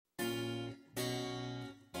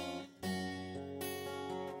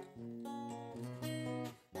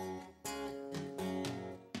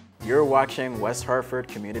You're watching West Hartford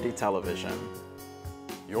Community Television.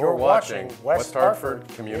 You're watching West Hartford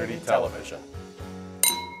Community Television.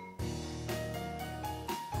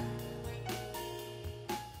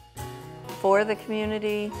 For the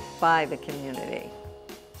community, by the community.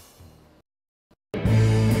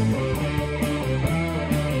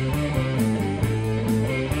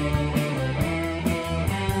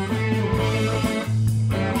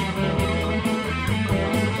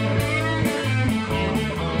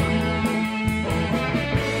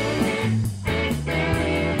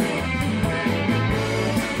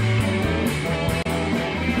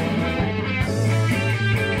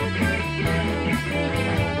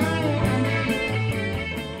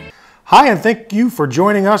 Hi, and thank you for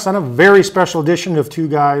joining us on a very special edition of Two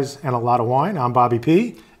Guys and a Lot of Wine. I'm Bobby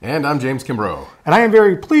P. And I'm James Kimbrough. And I am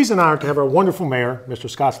very pleased and honored to have our wonderful mayor, Mr.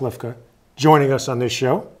 Scott Slifka, joining us on this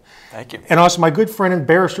show. Thank you. And also my good friend and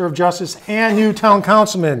barrister of justice and new town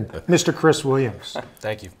councilman, Mr. Chris Williams.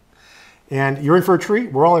 Thank you. And you're in for a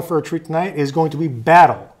treat. We're all in for a treat tonight. It is going to be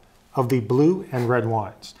battle of the blue and red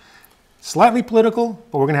wines. Slightly political,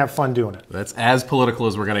 but we're going to have fun doing it. That's as political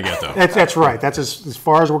as we're going to get, though. That's right. That's as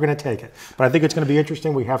far as we're going to take it. But I think it's going to be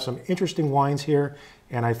interesting. We have some interesting wines here,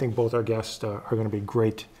 and I think both our guests are going to be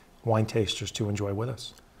great wine tasters to enjoy with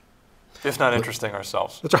us. If not interesting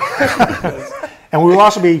ourselves. That's right. And we will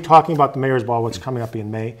also be talking about the Mayor's Ball, what's coming up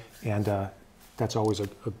in May, and that's always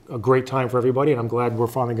a great time for everybody, and I'm glad we're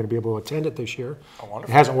finally going to be able to attend it this year. Oh,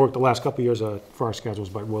 wonderful. It hasn't worked the last couple of years for our schedules,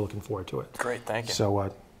 but we're looking forward to it. Great, thank you.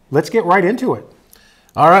 So let's get right into it.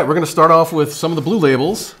 All right, we're going to start off with some of the blue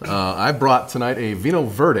labels. I brought tonight a Vinho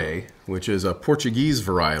Verde, which is a Portuguese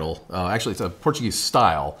varietal. Actually, it's a Portuguese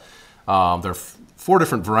style. There are four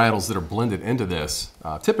different varietals that are blended into this.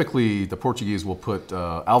 Typically, the Portuguese will put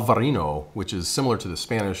Alvarinho, which is similar to the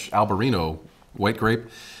Spanish Albarino white grape.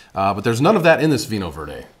 But there's none of that in this Vinho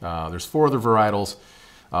Verde. There's four other varietals.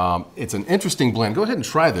 It's an interesting blend. Go ahead and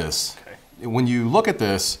try this. Okay. When you look at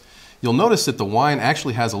this, you'll notice that the wine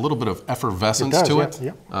actually has a little bit of effervescence to it.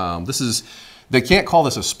 Yeah. They can't call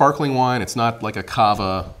this a sparkling wine. It's not like a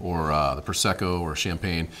cava or the Prosecco or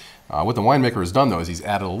champagne. What the winemaker has done, though, is he's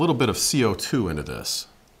added a little bit of CO2 into this.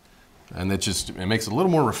 And it makes it a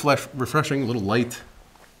little more refreshing, a little light.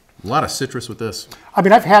 A lot of citrus with this. I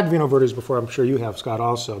mean, I've had Vinho Verdes before. I'm sure you have, Scott,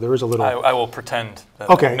 also. There is a little... I will pretend that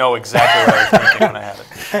okay. I know exactly what I was thinking when I had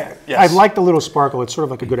it. Yes. I like the little sparkle. It's sort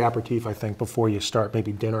of like a good aperitif, I think, before you start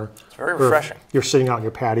maybe dinner. It's very refreshing. You're sitting out in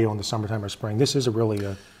your patio in the summertime or spring. This is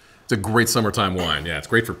It's a great summertime wine. Yeah, it's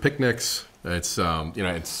great for picnics. It's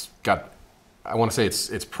it's got... I want to say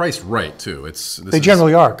it's priced right too. They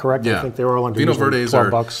generally are, correct? Yeah. I think they're all under Vinho Verdes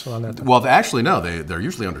 $12 on that. Well, actually no, they're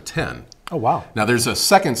usually under 10. Oh wow! Now there's a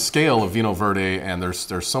second scale of Vinho Verde, and there's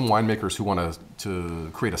some winemakers who want to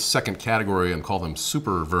create a second category and call them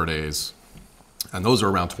Super Verdes, and those are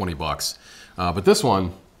around $20. But this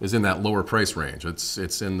one is in that lower price range.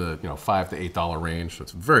 It's in the $5 to $8 range, so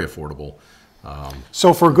it's very affordable.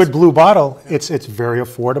 So for a good blue bottle, it's very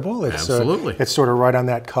affordable. It's, absolutely. It's sort of right on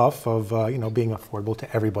that cuff of being affordable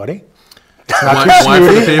to everybody. Wine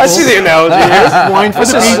for the people. I see the analogy here. Wine for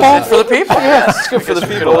the people. For the people. Yeah, it's good for the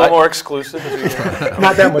people. A little more exclusive.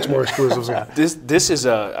 Not that much more exclusive. Scott. This is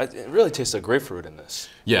it really tastes like grapefruit in this.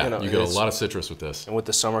 Yeah, you get a lot of citrus with this. And with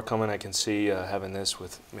the summer coming, I can see having this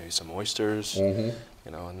with maybe some oysters.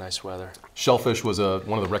 Mm-hmm. Nice weather. Shellfish was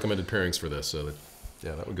one of the recommended pairings for this, so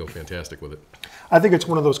that would go fantastic with it. I think it's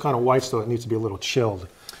one of those kind of whites though that needs to be a little chilled.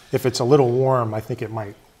 If it's a little warm, I think it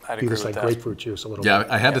might. Be just like grapefruit juice a little bit. Yeah,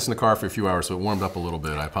 I had this in the car for a few hours, so it warmed up a little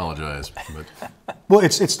bit. I apologize. But. Well,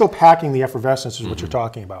 it's still packing the effervescence is what you're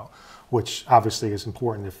talking about, which obviously is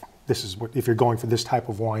important if you're going for this type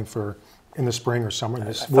of wine in the spring or summer.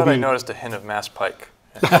 I thought I noticed a hint of Mass Pike.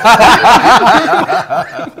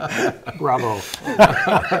 Bravo.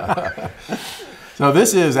 So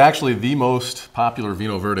this is actually the most popular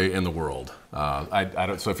Vinho Verde in the world.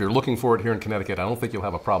 So if you're looking for it here in Connecticut, I don't think you'll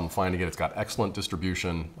have a problem finding it. It's got excellent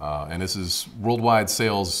distribution, and this is worldwide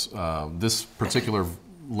sales. This particular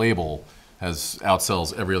label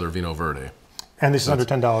outsells every other Vinho Verde. And this is under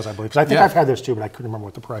 $10, I believe. Because I think I've had this too, but I couldn't remember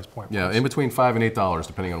what the price point was. Yeah, in between $5 and $8,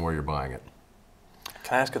 depending on where you're buying it.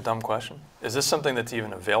 Can I ask a dumb question? Is this something that's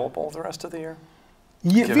even available the rest of the year?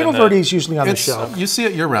 Yeah, Vinho Verde is usually on the shelf. You see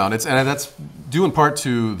it year-round, and that's due in part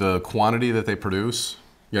to the quantity that they produce.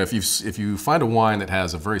 If you find a wine that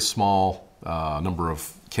has a very small number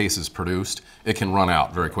of cases produced, it can run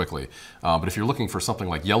out very quickly. But if you're looking for something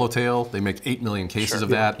like Yellowtail, they make 8 million cases of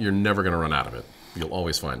that. You're never going to run out of it. You'll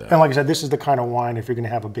always find And that. like I said, this is the kind of wine, if you're going to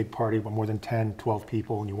have a big party with more than 10, 12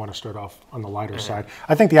 people, and you want to start off on the lighter side.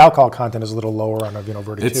 I think the alcohol content is a little lower on a Vino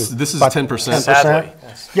Verde, too. This is About 10%. Sadly.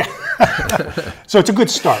 Yes. So it's a good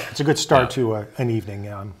start. It's a good start to an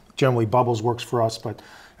evening. Generally, bubbles works for us, but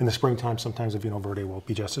in the springtime, sometimes a Vino Verde will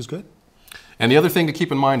be just as good. And the other thing to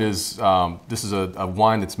keep in mind is this is a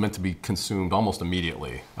wine that's meant to be consumed almost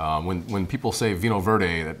immediately. When people say Vino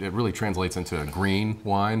Verde, it really translates into a green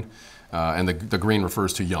wine, and the green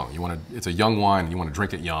refers to young. It's a young wine, and you want to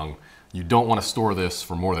drink it young. You don't want to store this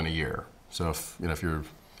for more than a year. So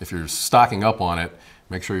if you're stocking up on it,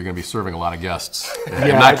 make sure you're going to be serving a lot of guests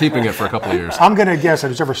and not keeping it for a couple of years. I'm going to guess that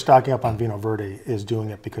who's ever stocking up on Vino Verde is doing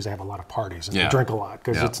it because they have a lot of parties and they drink a lot,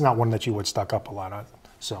 because it's not one that you would stock up a lot on.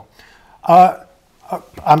 So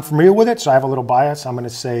I'm familiar with it, so I have a little bias. I'm going to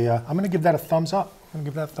say, I'm going to give that a thumbs up. I'm going to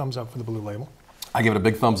give that a thumbs up for the Blue Label. I give it a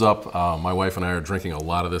big thumbs up. My wife and I are drinking a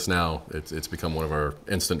lot of this now. It's become one of our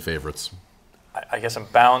instant favorites. I guess I'm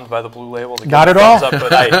bound by the Blue Label to give Not it at a all. thumbs up,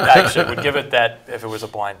 but I actually would give it that if it was a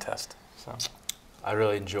blind test. So. I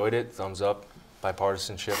really enjoyed it. Thumbs up.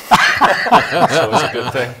 Bipartisanship. So it's a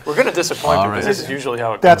good thing. We're going to disappoint All you because right. this is usually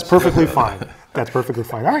how it That's goes. perfectly fine. That's perfectly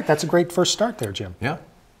fine. All right, that's a great first start there, Jim. Yeah.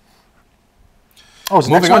 Oh, is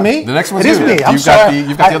the next Moving one on. me? The next one's It is you. me. I'm You've got sorry.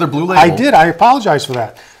 you've got the other Blue Label. I did. I apologize for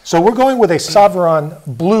that. So we're going with a Sauvignon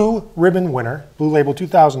Blue Ribbon winner, Blue Label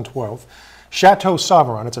 2012, Chateau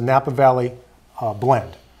Sauvignon. It's a Napa Valley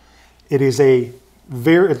blend. It is the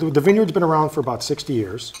vineyard's been around for about 60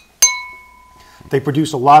 years. They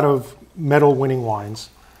produce a lot of medal-winning wines,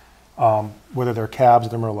 whether they're Cabs or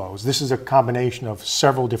they're Merlots. This is a combination of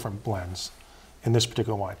several different blends in this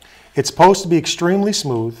particular wine. It's supposed to be extremely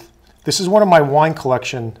smooth. This is one of my wine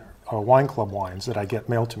collection or wine club wines that I get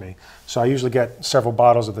mailed to me. So I usually get several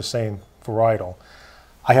bottles of the same varietal.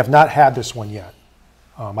 I have not had this one yet.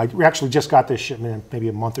 We actually just got this shipment maybe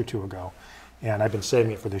a month or two ago, and I've been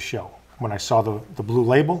saving it for this show. When I saw the Blue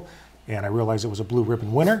Label and I realized it was a Blue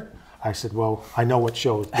Ribbon winner, I said, well, I know what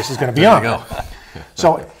show this is going to be on. There you go.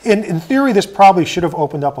 So in theory, this probably should have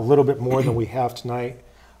opened up a little bit more than we have tonight.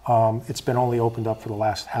 It's been only opened up for the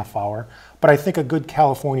last half hour. But I think a good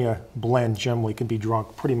California blend generally can be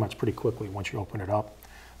drunk pretty quickly once you open it up.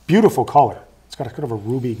 Beautiful color. It's got a kind of a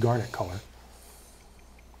ruby garnet color.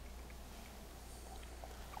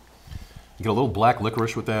 You get a little black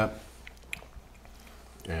licorice with that,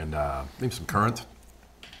 and maybe some currant.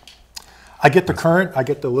 I get the currant, I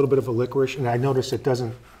get the little bit of a licorice, and I notice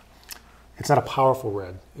it's not a powerful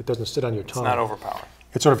red. It doesn't sit on your tongue. It's not overpowering.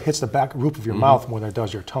 It sort of hits the back roof of your mouth more than it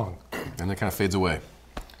does your tongue. And then it kind of fades away.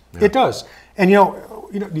 It does. And you know,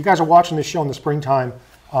 you guys are watching this show in the springtime.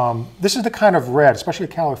 This is the kind of red, especially a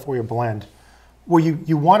California blend, where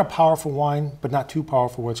you want a powerful wine, but not too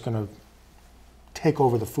powerful where it's going to take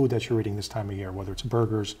over the food that you're eating this time of year, whether it's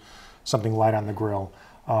burgers, something light on the grill.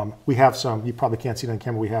 We have some, you probably can't see it on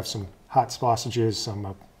camera, we have some hot sausages,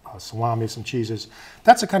 some salami, some cheeses.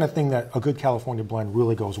 That's the kind of thing that a good California blend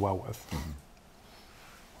really goes well with. Mm-hmm.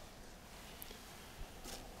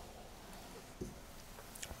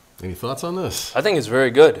 Any thoughts on this? I think it's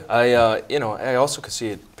very good. I also could see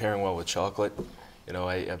it pairing well with chocolate.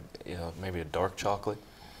 Maybe a dark chocolate.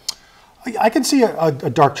 I can see a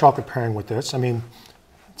dark chocolate pairing with this. I mean,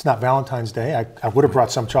 it's not Valentine's Day. I would have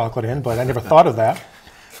brought some chocolate in, but I never thought of that.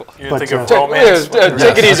 You But, think of uh, romance.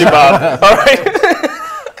 Take it easy, Bob. All right.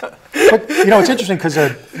 But, it's interesting because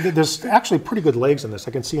there's actually pretty good legs in this.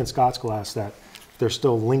 I can see in Scott's glass that there's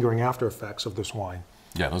still lingering after effects of this wine.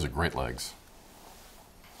 Yeah, those are great legs.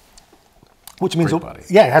 Which means, Great body.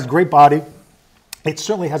 yeah, it has great body. It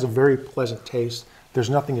certainly has a very pleasant taste. There's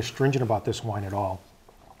nothing astringent about this wine at all.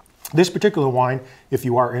 This particular wine, if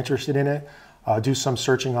you are interested in it, do some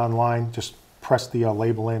searching online. Just press the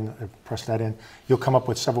label in, press that in. You'll come up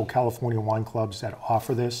with several California wine clubs that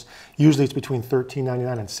offer this. Usually it's between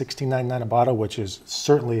 $13.99 and $16.99 a bottle, which is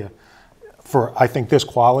certainly, for I think this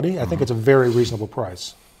quality, I think it's a very reasonable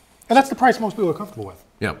price. And that's the price most people are comfortable with.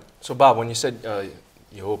 Yeah. So, Bob, when you said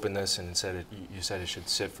you opened this and you said it should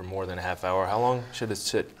sit for more than a half hour, how long should it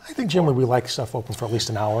sit? I think generally we like stuff open for at least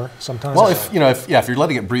an hour sometimes. Well, if you're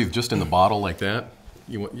letting it breathe just in the bottle like that,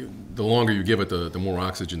 the longer you give it, the more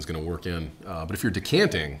oxygen's going to work in. But if you're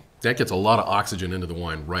decanting, that gets a lot of oxygen into the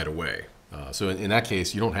wine right away. So in that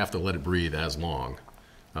case, you don't have to let it breathe as long.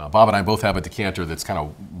 Bob and I both have a decanter that's kind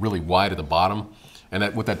of really wide at the bottom,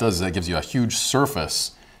 and what that does is that gives you a huge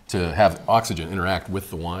surface to have oxygen interact with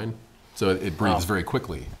the wine, so it breathes very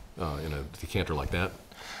quickly. in a decanter like that.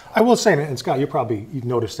 I will say, and Scott, you've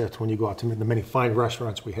noticed that when you go out to the many fine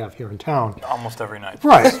restaurants we have here in town. Almost every night.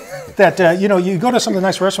 Right. That, you go to some of the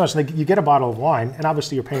nice restaurants and you get a bottle of wine, and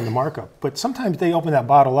obviously you're paying the markup. But sometimes they open that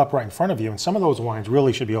bottle up right in front of you, and some of those wines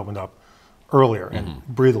really should be opened up earlier and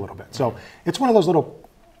breathe a little bit. So it's one of those little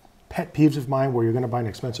pet peeves of mine where you're going to buy an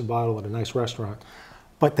expensive bottle at a nice restaurant,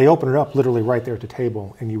 but they open it up literally right there at the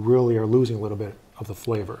table, and you really are losing a little bit of the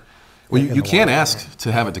flavor. Well, you can ask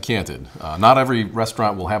to have it decanted. Not every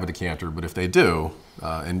restaurant will have a decanter, but if they do,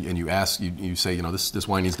 and you ask, you say, this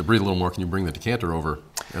wine needs to breathe a little more, can you bring the decanter over?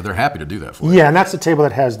 They're happy to do that for you. Yeah, and that's the table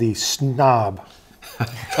that has the snob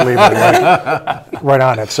label right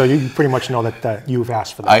on it. So you pretty much know that you've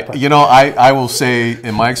asked for that. I will say,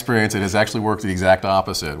 in my experience, it has actually worked the exact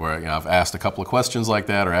opposite, where I've asked a couple of questions like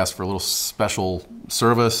that or asked for a little special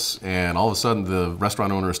service, and all of a sudden the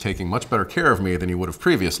restaurant owner is taking much better care of me than he would have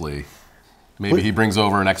previously. Maybe he brings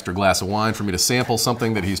over an extra glass of wine for me to sample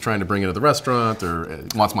something that he's trying to bring into the restaurant, or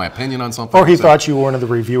wants my opinion on something. Or he thought you were one of the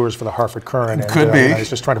reviewers for the Hartford Courant. And, Could be. He's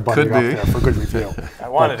just trying to butter you up there for a good review. I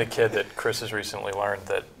wanted a kid that Chris has recently learned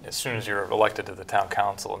that as soon as you're elected to the town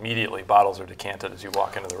council, immediately bottles are decanted as you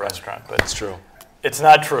walk into the restaurant. But It's true. it's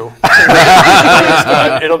not true.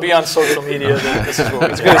 It'll be on social media that this is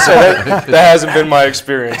what we do. That hasn't been my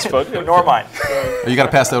experience, but Nor mine. You got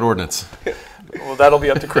to pass that ordinance. Well, that'll be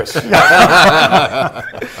up to Chris.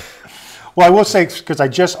 Well, I will say, because I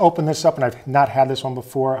just opened this up and I've not had this one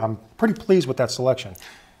before, I'm pretty pleased with that selection.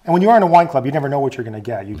 And when you are in a wine club, you never know what you're going to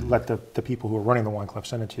get. You let the people who are running the wine club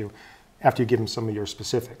send it to you after you give them some of your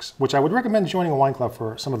specifics, which I would recommend joining a wine club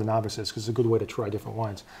for some of the novices, because it's a good way to try different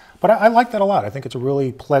wines. But I like that a lot. I think it's a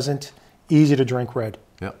really pleasant, easy to drink red.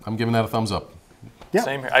 Yeah, I'm giving that a thumbs up. Yeah.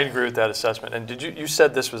 Same here. I agree with that assessment. And you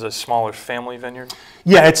said this was a smaller family vineyard?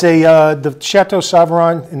 Yeah, it's the Chateau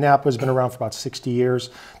Sauvignon in Napa has been around for about 60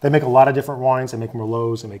 years. They make a lot of different wines. They make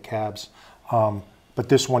Merlots, they make Cabs. But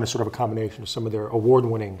this one is sort of a combination of some of their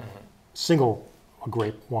award-winning single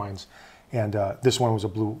grape wines. And this one was a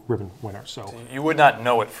blue ribbon winner. So You would not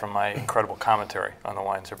know it from my incredible commentary on the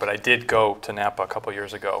wines here, but I did go to Napa a couple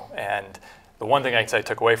years ago, and the one thing I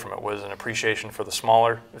took away from it was an appreciation for the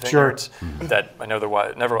smaller vineyards that I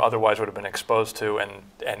never otherwise would have been exposed to.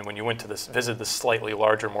 And when you went to visit the slightly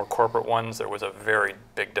larger, more corporate ones, there was a very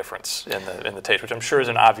big difference in the taste, which I'm sure is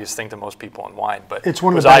an obvious thing to most people in wine, but it's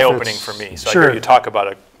one it of was the eye-opening for me. So Sure. I hear you talk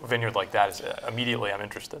about a vineyard like that, immediately I'm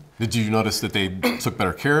interested. Did you notice that they took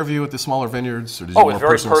better care of you at the smaller vineyards, or did you Oh, more it's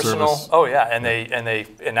very personal personal. service? Oh yeah,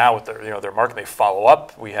 and now with their market, they follow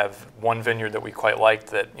up. We have one vineyard that we quite liked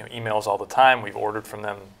that emails all the time. We've ordered from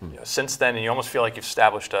them since then, and you almost feel like you've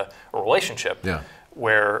established a relationship. Yeah.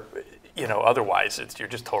 Where otherwise you're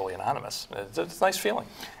just totally anonymous. It's a nice feeling.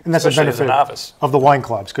 And that's a especially as benefit novice. of the wine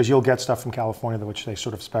clubs, because you'll get stuff from California, which they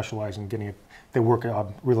sort of specialize in getting. They work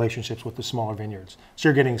relationships with the smaller vineyards, so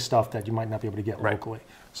you're getting stuff that you might not be able to get locally.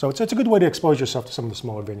 So it's a good way to expose yourself to some of the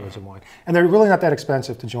smaller vineyards and wine, and they're really not that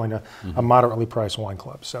expensive to join a moderately priced wine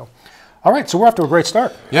club. So, all right, so we're off to a great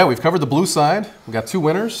start. Yeah, we've covered the blue side. We've got 2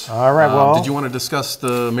 winners. All right, well, did you want to discuss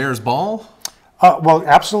the Mayor's Ball? Well,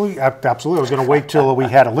 absolutely. I was going to wait till we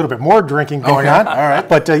had a little bit more drinking going on. All right.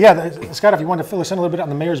 But Scott, if you want to fill us in a little bit on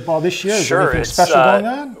the Mayor's Ball this year, is there anything it's special going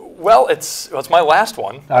on? Well, it's my last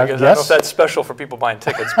one. I guess I don't know yes. if that's special for people buying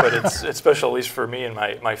tickets, but it's special at least for me and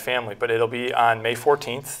my family. But it'll be on May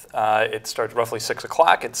 14th. It starts roughly 6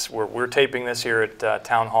 o'clock. We're taping this here at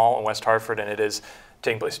Town Hall in West Hartford, and it is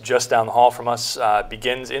taking place just down the hall from us.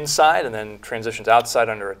 Begins inside and then transitions outside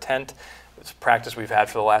under a tent. It's a practice we've had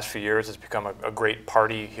for the last few years. It's become a great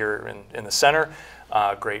party here in the center.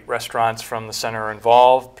 Great restaurants from the center are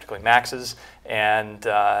involved, particularly Max's, and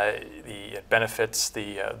it benefits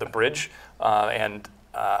the bridge. I'm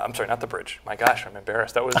sorry, not the bridge. My gosh, I'm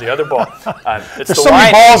embarrassed. That was the other ball. It's There's the so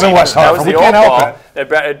many wine. balls in West That was Hartford. the We can't old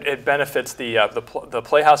help ball. It benefits the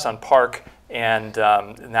Playhouse on Park and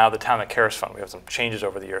now the Town that Cares Fund. We have some changes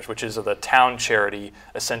over the years, which is the town charity,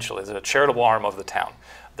 essentially. It's a charitable arm of the town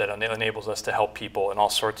that enables us to help people in all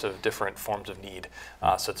sorts of different forms of need.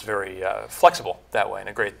 So it's very flexible that way, and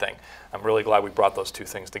a great thing. I'm really glad we brought those two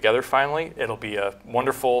things together finally. It'll be a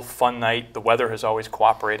wonderful, fun night. The weather has always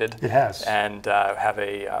cooperated. It has. And have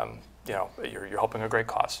you're helping a great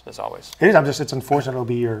cause, as always. It is. It's unfortunate it'll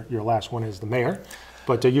be your last one as the mayor,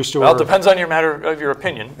 but you're still. Well, it depends on your matter of your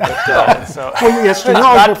opinion. But, so, Well, yes, you're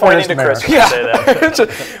not always pointing to mayor. Chris when you say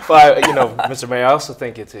that. Well, Mr. Mayor, I also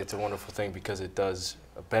think it's a wonderful thing because it does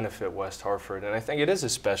benefit West Hartford, and I think it is a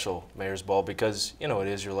special Mayor's Ball because it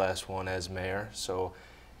is your last one as mayor. So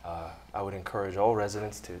I would encourage all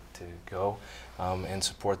residents to go and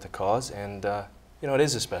support the cause, and it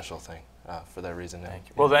is a special thing. for that reason. Thank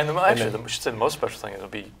you. Well, then actually, we should say the most special thing is it'll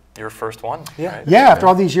be your first one. Yeah, right? yeah. After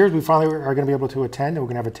all these years, we finally are going to be able to attend, and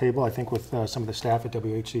we're going to have a table, I think, with some of the staff at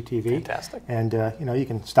WHC-TV. Fantastic. And you know, you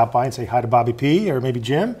can stop by and say hi to Bobby P. or maybe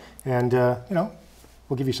Jim, and you know,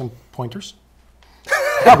 we'll give you some pointers.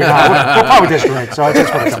 Probably not. We'll probably just drink, so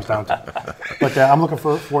that's what it comes down to. But I'm looking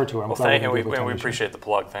forward to it. Well, thank you. We appreciate the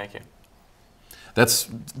plug. Thank you. That's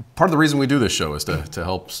part of the reason we do this show, is to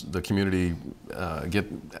help the community get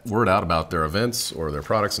word out about their events or their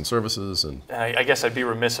products and services. And I guess I'd be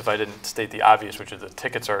remiss if I didn't state the obvious, which is the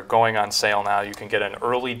tickets are going on sale now. You can get an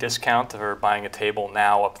early discount for buying a table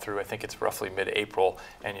now up through, I think it's roughly mid-April,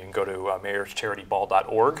 and you can go to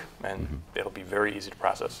mayorscharityBall.org, and it'll be very easy to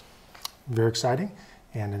process. Very exciting,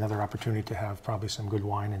 and another opportunity to have probably some good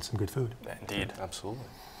wine and some good food. Indeed. Absolutely.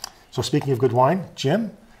 So speaking of good wine,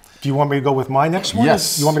 Jim, do you want me to go with my next one?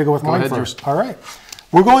 Yes. You want me to go with mine ahead, first? All right.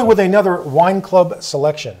 We're going with another wine club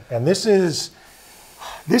selection, and this is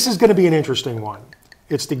going to be an interesting one.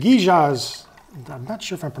 It's the Gejas. I'm not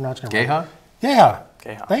sure if I'm pronouncing it right. Geha? Yeah.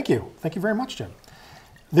 Geha. Thank you. Thank you very much, Jim.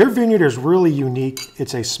 Their vineyard is really unique.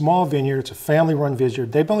 It's a small vineyard. It's a family-run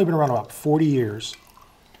vineyard. They've only been around about 40 years.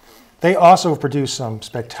 They also have produced some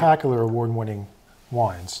spectacular award-winning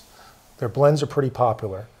wines. Their blends are pretty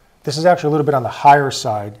popular. This is actually a little bit on the higher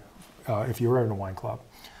side if you're in a wine club.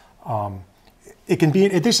 It can be.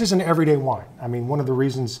 This is an everyday wine. I mean, one of the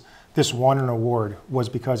reasons this won an award was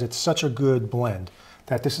because it's such a good blend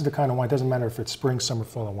that this is the kind of wine, it doesn't matter if it's spring, summer,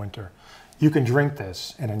 fall, or winter. You can drink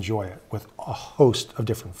this and enjoy it with a host of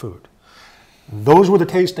different food. Those were the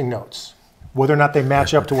tasting notes. Whether or not they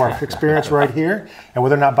match up to our experience right here, and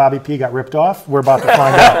whether or not Bobby P got ripped off, we're about to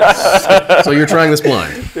find out. So you're trying this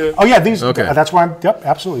blind. Oh yeah, these. Okay. That's why I'm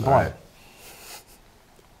absolutely blind. Right.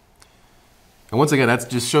 And once again, that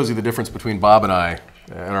just shows you the difference between Bob and I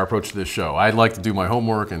and our approach to this show. I like to do my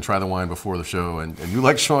homework and try the wine before the show, and you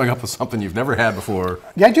like showing up with something you've never had before.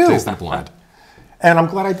 Yeah, I do. Tasting it blind. And I'm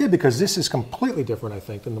glad I did, because this is completely different, I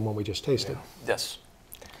think, than the one we just tasted. Yes.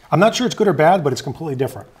 I'm not sure it's good or bad, but it's completely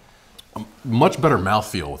different. Much better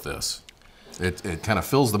mouthfeel with this. It kind of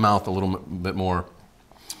fills the mouth a little bit more.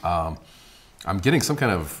 I'm getting some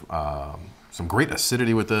kind of some great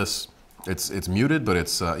acidity with this. It's muted, but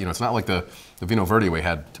it's it's not like the Vino Verde we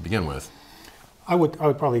had to begin with. I would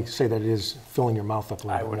probably say that it is filling your mouth up a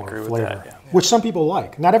little bit more agree with flavor, that, yeah. which some people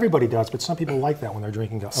like. Not everybody does, but some people like that when they're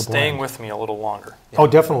drinking a blend. Staying with me a little longer. Oh,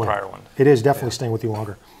 definitely. The prior one. It is definitely staying with you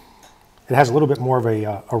longer. It has a little bit more of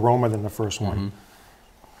a aroma than the first one.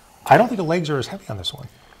 I don't think the legs are as heavy on this one.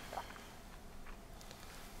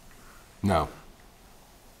 No,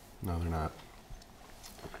 they're not.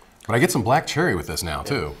 But I get some black cherry with this now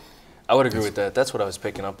too. I would agree with that. That's what I was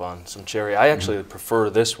picking up on, some cherry. I actually prefer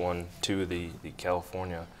this one to the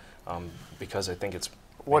California because I think it's...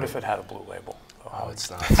 What if it had a blue label? Oh,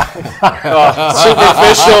 it's not. Superficial.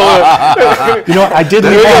 You know, I did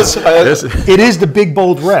leave out. It is the big,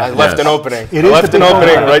 bold red. I left an opening. It I is left the an big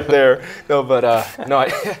opening bold right there. No, but no,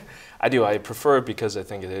 I do. I prefer it because I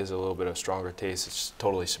think it is a little bit of stronger taste. It's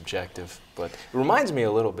totally subjective. But it reminds me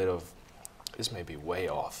a little bit of, this may be way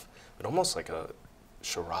off, but almost like a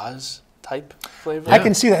Shiraz type flavor. I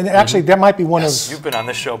can see that. And actually, that might be one of... You've been on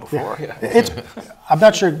this show before. I'm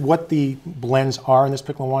not sure what the blends are in this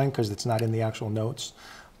particular wine because it's not in the actual notes,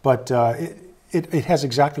 but it has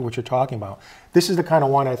exactly what you're talking about. This is the kind of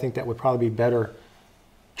wine I think that would probably be better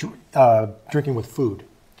drinking with food.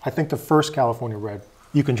 I think the first California Red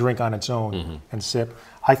you can drink on its own and sip.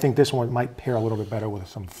 I think this one might pair a little bit better with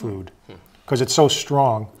some food because it's so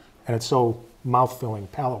strong and it's so mouth-filling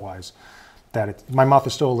palate-wise that my mouth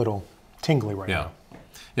is still a little tingly right now.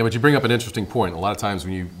 Yeah, but you bring up an interesting point. A lot of times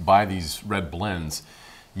when you buy these red blends,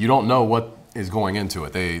 you don't know what is going into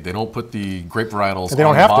it. They don't put the grape varietals on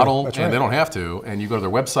the bottle, and they don't have to. And you go to their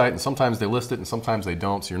website, and sometimes they list it, and sometimes they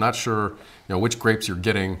don't. So you're not sure, which grapes you're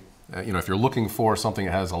getting. If you're looking for something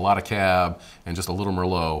that has a lot of cab and just a little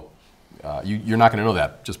Merlot, you're not going to know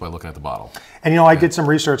that just by looking at the bottle. And I did some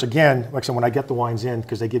research again, like I said, when I get the wines in,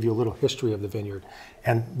 because they give you a little history of the vineyard.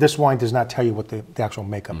 And this wine does not tell you what the actual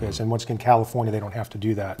makeup is. And once again, California, they don't have to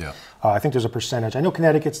do that. Yeah. I think there's a percentage. I know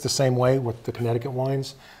Connecticut's the same way with the Connecticut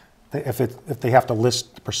wines. If they have to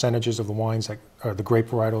list the percentages of the wines, or the grape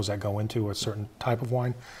varietals that go into a certain type of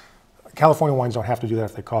wine, California wines don't have to do that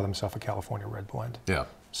if they call themselves a California red blend. Yeah.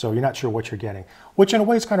 So you're not sure what you're getting, which in a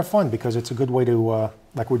way is kind of fun because it's a good way to,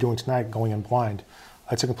 like we're doing tonight, going in blind.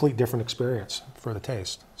 It's a complete different experience for the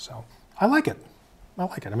taste. So I like it. I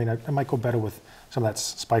like it. I mean, I might go better with some of that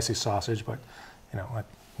spicy sausage, but I'm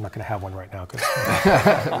not going to have one right now.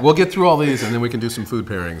 We'll get through all these, and then we can do some food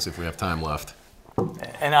pairings if we have time left.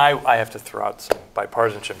 And I have to throw out some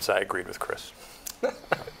bipartisanship, so I agreed with Chris.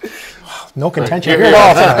 No contention here at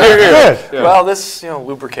all tonight. Good. Yeah. Well, this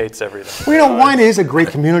lubricates everything. Well, wine is a great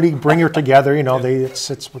community bringer together. It's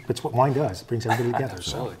what wine does. It brings everybody together.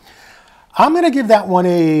 Absolutely. So I'm going to give that one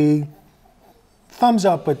a thumbs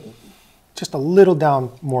up, but just a little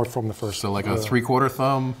down more from the first. So like a 3/4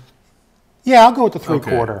 thumb? Yeah, I'll go with the 3/4.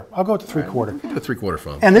 Okay. I'll go with the 3/4. A 3/4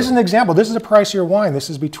 thumb. And this is an example. This is a pricier wine. This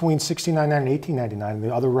is between $16.99 and $18.99.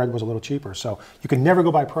 The other red was a little cheaper. So you can never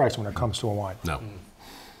go by price when it comes to a wine. No.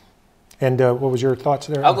 And what was your thoughts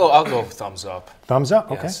there? I'll go thumbs up. Thumbs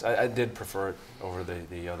up. Okay. Yes, I did prefer it over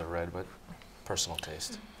the other red, but personal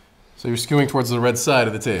taste. So you're skewing towards the red side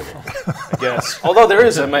of the table. I guess. Although there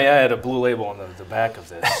is, I may add, a blue label on the back of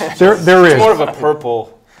this. There is. It's more of a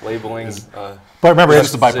purple labeling. But remember, Is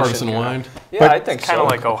this the bipartisan position here. wine? Yeah, But I think Kind so. of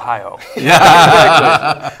like Ohio.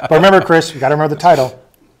 but remember, Chris, you got to remember the title: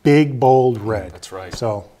 Big Bold Red. That's right. So,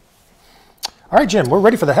 all right, Jim, we're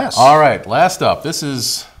ready for the Hess. All right, last up. This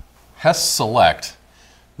is Hess Select.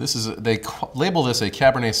 Label this a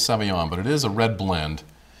Cabernet Sauvignon, but it is a red blend.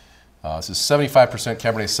 This is 75%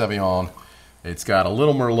 Cabernet Sauvignon. It's got a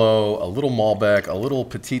little Merlot, a little Malbec, a little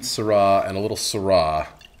Petit Syrah, and a little Syrah.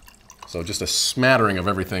 So just a smattering of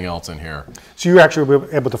everything else in here. So you actually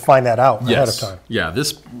were able to find that out ahead of time. Yeah,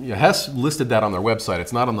 Hess listed that on their website.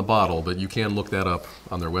 It's not on the bottle, but you can look that up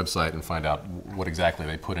on their website and find out what exactly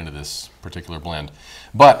they put into this particular blend.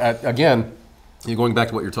 But again, you're going back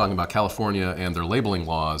to what you're talking about, California and their labeling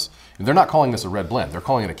laws. They're not calling this a red blend. They're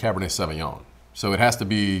calling it a Cabernet Sauvignon. So it has to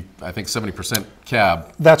be, I think, 70%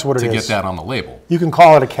 cab. That's what it to is. get that on the label. You can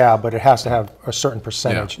call it a cab, but it has to have a certain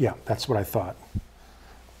percentage. Yeah, that's what I thought.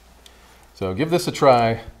 So give this a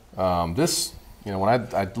try. This, when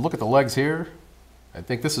I look at the legs here, I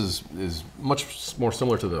think this is much more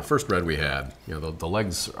similar to the first red we had. The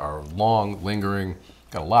legs are long, lingering,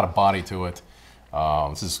 got a lot of body to it.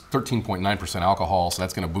 This is 13.9% alcohol, so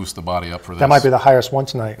that's going to boost the body up for this. That might be the highest one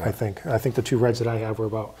tonight, I think. I think the two reds that I have were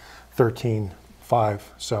about 13.5.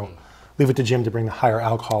 So leave it to Jim to bring the higher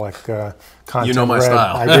alcoholic content. You know my red.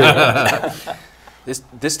 style. I do.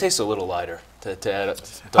 This tastes a little lighter to add.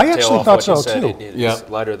 I actually off thought what you so, said. too. It's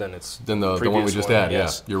lighter than its Than the one we previous just one, had,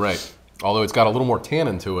 yes. yeah, you're right. Although it's got a little more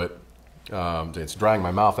tannin to it. It's drying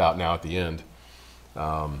my mouth out now at the end.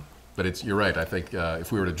 But you're right. I think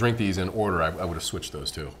if we were to drink these in order, I would have switched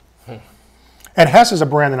those two. And Hess is a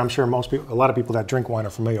brand that I'm sure a lot of people that drink wine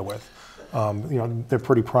are familiar with. They're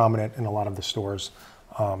pretty prominent in a lot of the stores.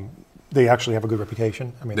 They actually have a good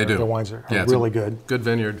reputation. I mean, They do. their wines are Yeah, it's really a good. Good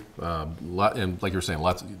vineyard, and like you were saying,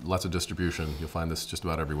 lots of distribution. You'll find this just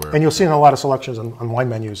about everywhere. And you'll see in a lot of selections on wine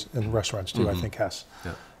menus in restaurants too, I think, Hess.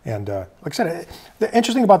 Yeah. And like I said, the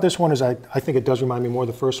interesting thing about this one is I think it does remind me more of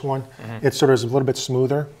the first one. It sort of is a little bit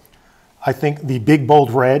smoother. I think the Big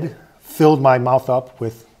Bold Red filled my mouth up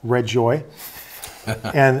with red joy.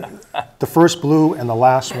 And the first blue and the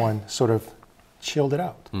last one sort of chilled it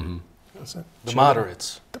out. That's it. The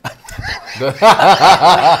moderates.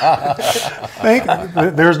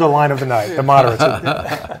 There's the line of the night, the moderates.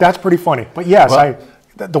 That's pretty funny. But yes,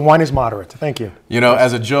 the wine is moderate. Thank you.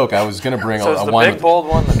 As a joke, I was going to bring So is a the wine. big bold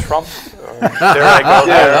one the Trump? Or dare I go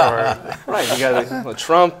there? Or? Right, you got a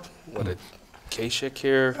Trump, what a Kasich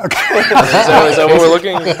here. Is that what we're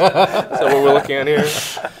looking? Is that what we're looking at here?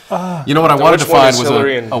 What I wanted to which one find is was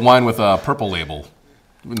Hillary a wine with a purple label,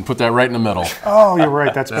 and put that right in the middle. Oh, you're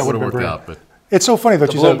right. That That would would have have been worked great. out, but. It's so funny that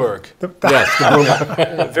The you Bloomberg. said Yes, the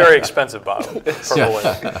Bloomberg. A very expensive bottle. Purple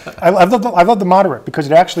label. I love the moderate because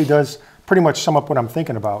it actually does pretty much sum up what I'm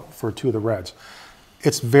thinking about for two of the reds.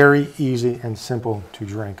 It's very easy and simple to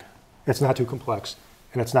drink. It's not too complex,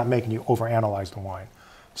 and it's not making you overanalyze the wine.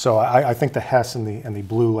 So I think the Hess and the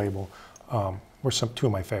blue label were two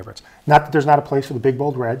of my favorites. Not that there's not a place for the Big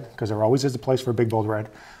Bold Red, because there always is a place for a Big Bold Red,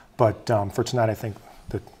 but for tonight I think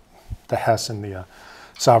the Hess and the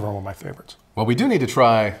Sovereign were my favorites. Well, we do need to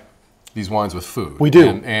try these wines with food. We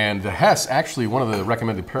do. And the Hess, actually, one of the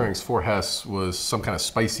recommended pairings for Hess was some kind of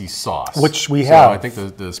spicy sauce. Which we so have. I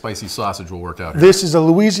think the spicy sausage will work out here. This is a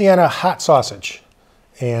Louisiana hot sausage,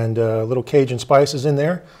 and a little Cajun spices in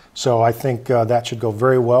there. So I think that should go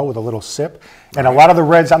very well with a little sip. And a lot of the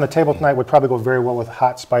reds on the table tonight would probably go very well with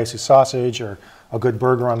hot, spicy sausage or a good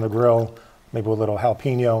burger on the grill, maybe with a little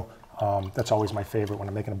jalapeno. That's always my favorite when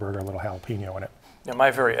I'm making a burger, a little jalapeno in it. Now,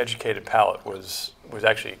 my very educated palate was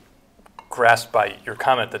actually grasped by your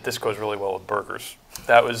comment that this goes really well with burgers.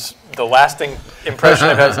 That was the lasting impression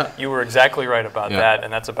I've had. You were exactly right about that,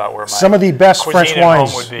 and that's about where my Some of the best cuisine French at home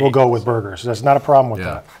wines would be. will go with burgers. There's not a problem with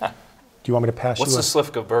Yeah. that. Do you want me to pass What's you the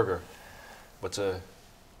Slivka burger? What's a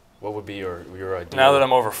what would be your ideal? Now that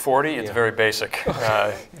I'm over 40, it's very basic.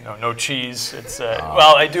 No cheese. It's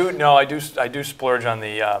well, I do splurge on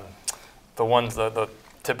the ones the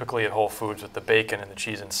typically at Whole Foods with the bacon and the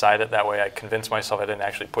cheese inside it. That way, I convinced myself I didn't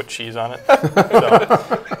actually put cheese on it.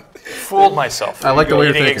 So, fooled myself. I like the way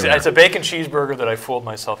you're thinking. It's a bacon cheeseburger that I fooled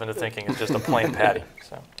myself into thinking is just a plain patty.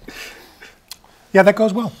 So. Yeah, that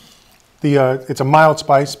goes well. It's a mild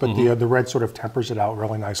spice, but the red sort of tempers it out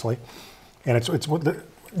really nicely. And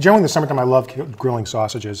generally in the summertime, I love grilling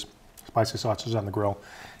sausages, spicy sausages on the grill,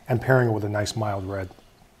 and pairing it with a nice mild red.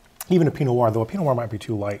 Even a Pinot Noir, though a Pinot Noir might be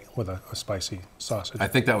too light with a spicy sausage. I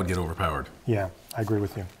think that would get overpowered. Yeah, I agree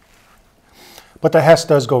with you. But the Hess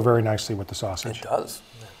does go very nicely with the sausage. It does.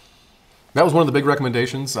 That was one of the big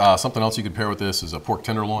recommendations. Something else you could pair with this is a pork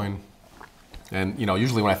tenderloin. And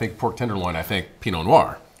usually when I think pork tenderloin, I think Pinot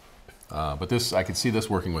Noir. But this, I could see this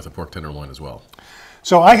working with a pork tenderloin as well.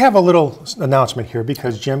 So I have a little announcement here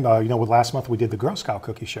because Jim, with last month we did the Girl Scout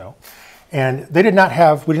cookie show, and we didn't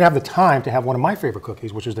have the time to have one of my favorite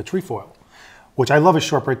cookies, which is the trefoil, which I love as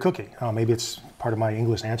shortbread cookie. Maybe it's part of my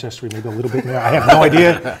English ancestry, maybe a little bit. I have no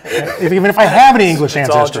idea, even if I have any English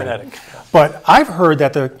ancestry. It's all genetic. But I've heard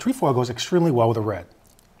that the trefoil goes extremely well with a red.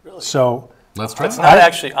 Really? So let's try. It's not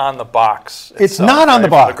actually on the box. It's not on the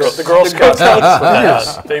box. The Girl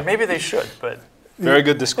Scouts. Maybe they should, but. Very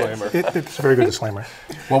good disclaimer. It's a very good disclaimer.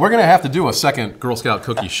 Well, we're going to have to do a second Girl Scout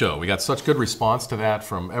cookie show. We got such good response to that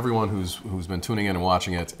from everyone who's been tuning in and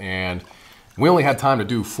watching it, and we only had time to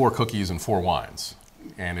do 4 cookies and 4 wines.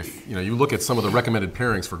 And if you look at some of the recommended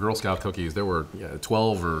pairings for Girl Scout cookies, there were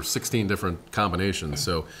 12 or 16 different combinations.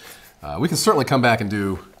 So we can certainly come back and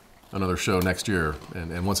do another show next year,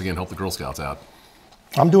 and once again help the Girl Scouts out.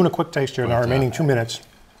 I'm doing a quick taste here in our remaining 2 minutes.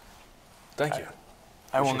 Thank you.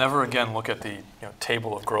 I will never again look at the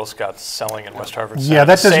table of Girl Scouts selling in West Harvard. Yeah,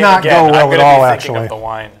 that does not go well at all, actually. Of the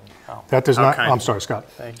wine. That does not. I'm sorry, Scott.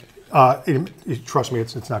 Thank you. Trust me,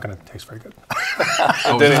 it's not going to taste very good.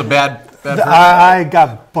 Oh, this is a bad I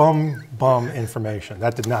got bum information.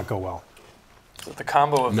 That did not go well. Is it the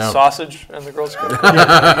combo of the sausage and the Girl Scout?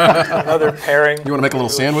 Another pairing. You want to make a little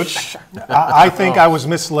sandwich? I think I was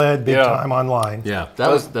misled big time online. Yeah,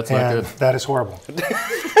 that's not good. That is horrible.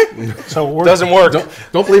 So doesn't work.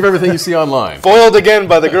 Don't believe everything you see online. Foiled again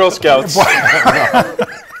by the Girl Scouts.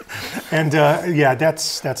 And yeah,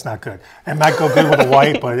 that's not good. It might go good with the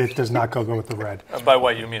white, but it does not go good with the red. By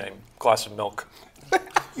white, you mean a glass of milk?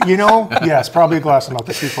 Yes, probably a glass of milk,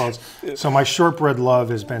 the trefoils. So my shortbread love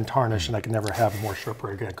has been tarnished, and I can never have more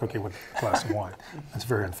shortbread cookie with a glass of wine. That's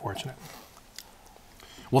very unfortunate.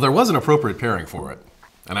 Well, there was an appropriate pairing for it,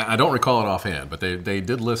 and I don't recall it offhand, but they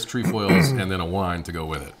did list trefoils and then a wine to go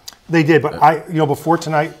with it. They did, but before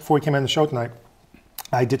we came in the show tonight,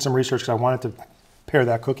 I did some research because I wanted to pair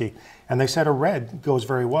that cookie, and they said a red goes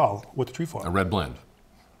very well with the trefoil. A red blend,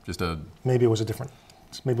 Maybe it was a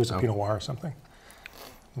Pinot Noir or something.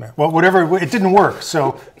 Well, whatever, it didn't work.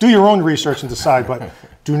 So do your own research and decide, but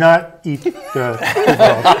do not eat the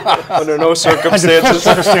trefoil. Under no circumstances.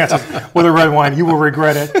 With a red wine. You will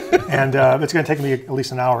regret it, and it's going to take me at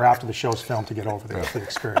least an hour after the show's filmed to get over the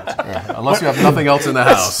experience. Unless you have nothing else in the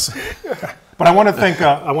house. But I want to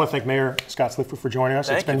thank Mayor Scott Sliffer for joining us.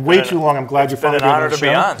 It's been way too long. I'm glad you finally been an honor to be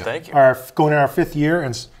on. Thank you. Going in our 5th year,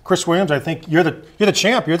 and Chris Williams, I think you're the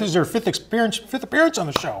champ. This is your 5th appearance on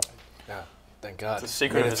the show. Thank God. It's the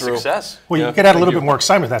secret of the success. Well, you could add a little bit more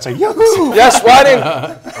excitement. That's a yoo-hoo! Yes, Whiting.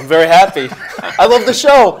 I'm very happy. I love the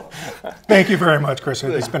show. Thank you very much, Chris.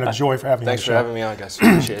 It's been a joy for having you on the show. Thanks for having me on, guys.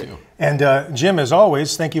 Appreciate it. And Jim, as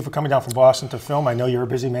always, thank you for coming down from Boston to film. I know you're a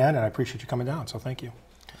busy man, and I appreciate you coming down, so thank you.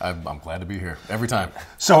 I'm glad to be here every time.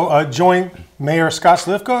 So join Mayor Scott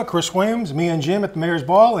Slifka, Chris Williams, me and Jim at the Mayor's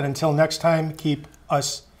Ball, and until next time, meet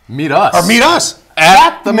us at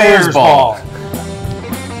at the Mayor's Ball.